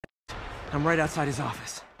I'm right outside his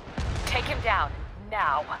office. Take him down,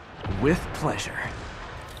 now. With pleasure.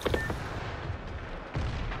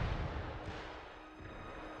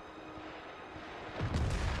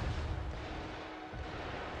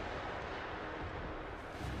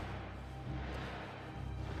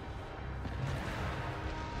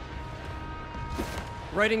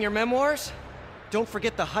 Writing your memoirs? Don't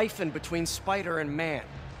forget the hyphen between spider and man.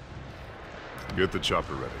 Get the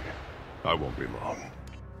chopper ready. I won't be long.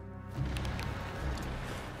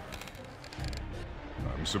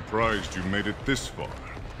 I'm surprised you made it this far.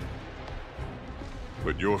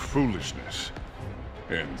 But your foolishness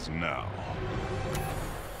ends now.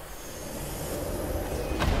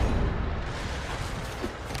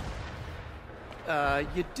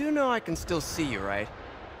 You do know I can still see you, right?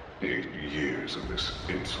 8 years of this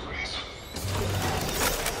insolence.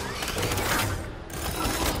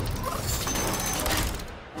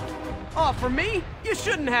 Oh, for me? You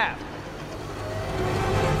shouldn't have.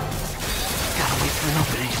 Gotta wait for an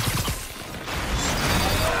opening.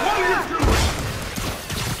 What are you doing?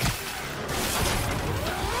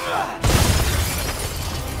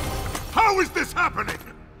 How is this happening?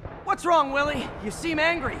 What's wrong, Willie? You seem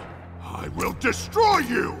angry. I will destroy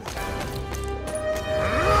you!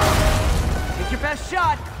 Take your best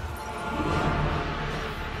shot.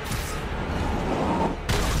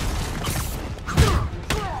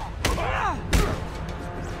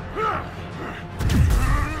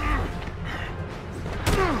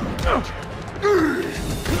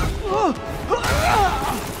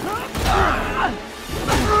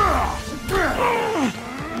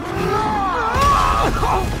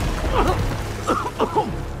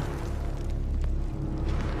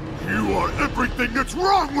 You are everything that's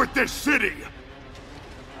wrong with this city!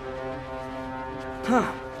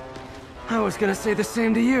 Huh. I was gonna say the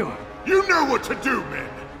same to you. You know what to do, men!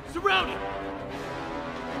 Surround him!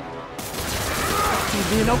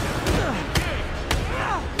 Leave me an open.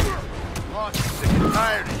 Boss is sick and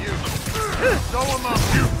tired of you. Sew him up,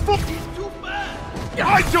 you fool! He's too fast!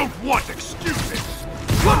 I don't want excuses!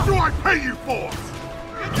 What do I pay you for?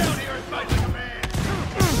 Get down here and fight like a man!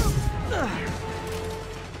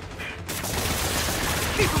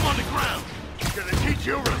 Keep him on the ground! I'm gonna teach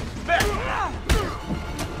you respect!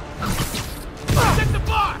 Get the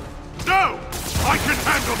bar! No! I can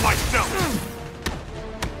handle myself!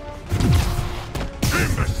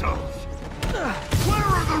 Imbeciles! Where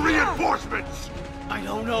are the reinforcements? I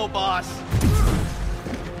don't know, boss.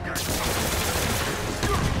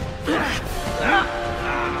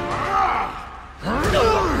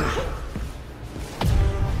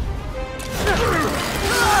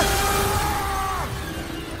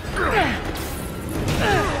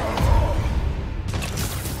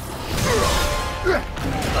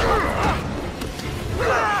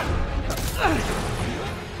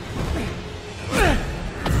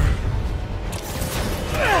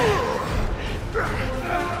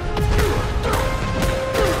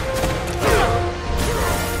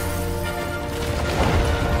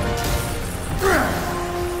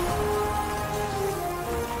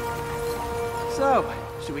 So,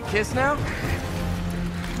 should we kiss now?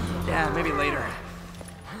 Yeah, maybe later.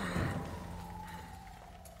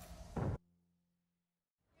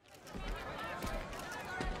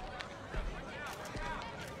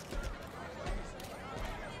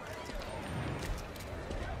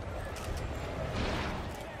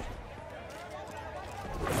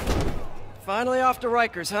 Finally off to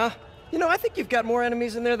Rikers, huh? You know, I think you've got more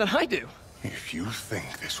enemies in there than I do. If you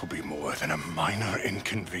think this will be more than a minor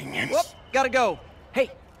inconvenience... Whoop, gotta go. Hey,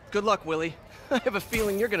 good luck, Willie. I have a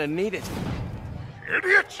feeling you're gonna need it.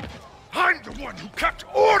 Idiot! I'm the one who kept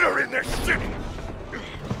order in this city!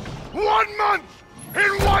 1 month!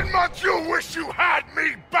 In 1 month you'll wish you had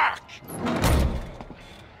me back!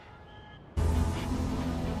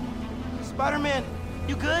 Spider-Man,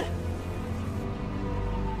 you good?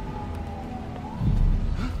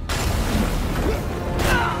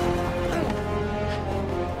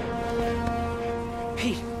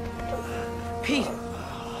 Pete! Pete!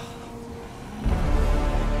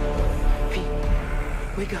 Pete!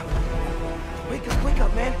 Wake up! Wake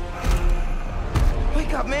up, man!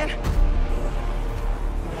 Wake up, man!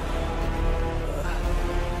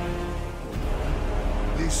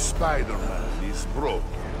 This Spider-Man is broken.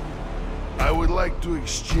 I would like to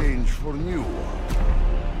exchange for new one.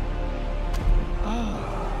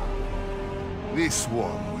 This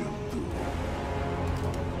one will do.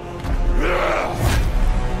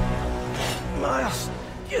 Miles,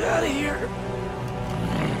 get out of here!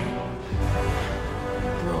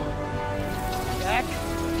 Bro. Back?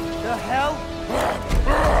 The hell?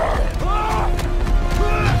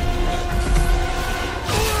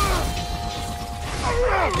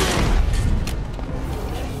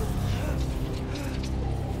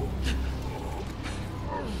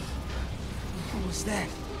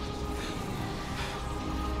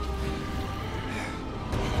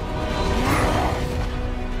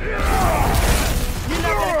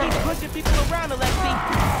 time, Alexei.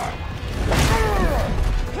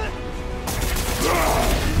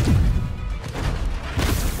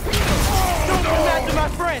 Don't come after my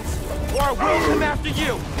friends, or I will come after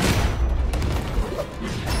you.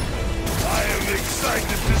 I am excited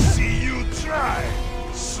to see you try,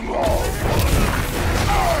 small one.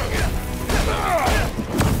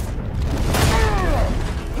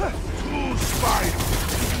 Two spiders,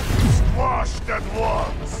 squashed at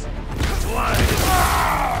once.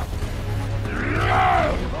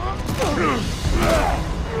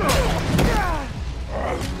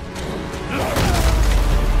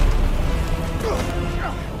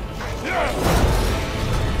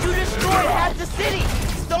 You destroyed half the city.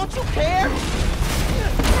 Don't you care?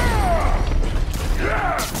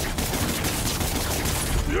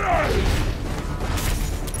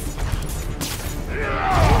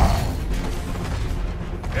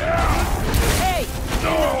 Hey, in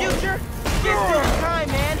the future, this is time,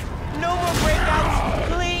 man. No more breakouts,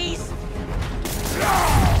 please.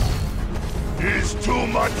 Is too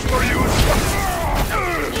much for you.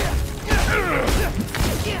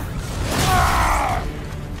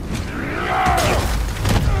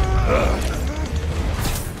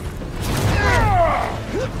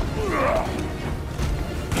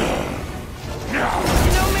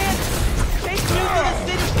 You know, man, chasing you through the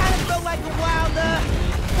city kind of felt like a wild,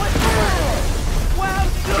 what's the word? Wild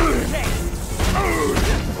goose chase.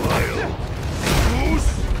 Goose?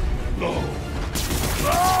 No.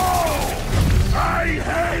 No! I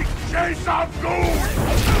hate chase of goose!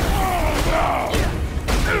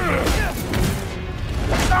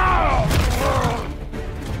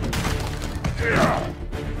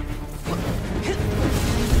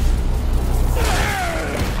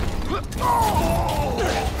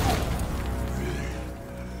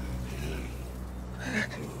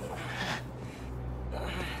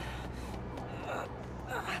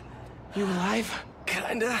 You alive?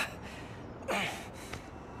 Kinda.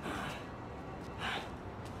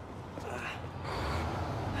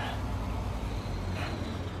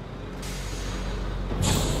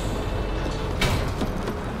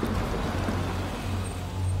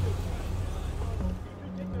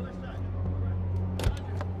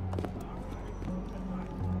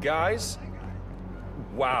 Guys?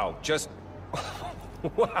 Wow, just...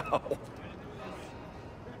 wow.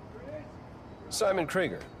 Simon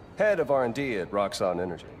Krieger, head of R&D at Roxxon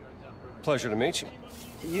Energy. Pleasure to meet you.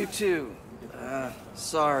 You too.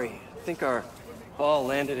 Sorry. I think our ball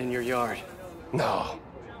landed in your yard. No,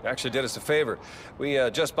 actually did us a favor. We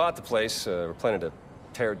just bought the place. We're planning to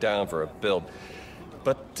tear it down for a build.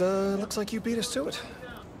 But looks like you beat us to it.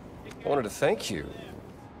 I wanted to thank you,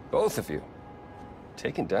 both of you.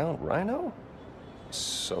 Taking down Rhino?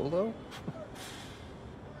 Solo?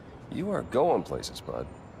 You are going places, bud.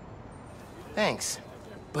 Thanks,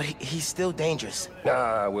 but he's still dangerous.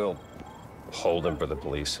 Nah, we'll hold him for the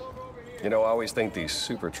police. You know, I always think these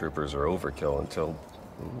super troopers are overkill until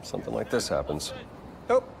something like this happens.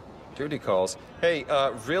 Oh, Judy calls. Hey,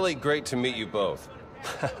 really great to meet you both.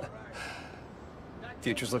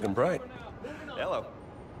 Future's looking bright. Hello.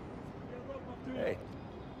 Hey.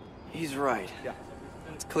 He's right.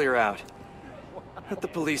 Let's clear out. Let the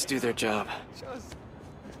police do their job.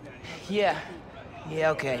 Yeah,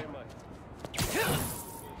 okay.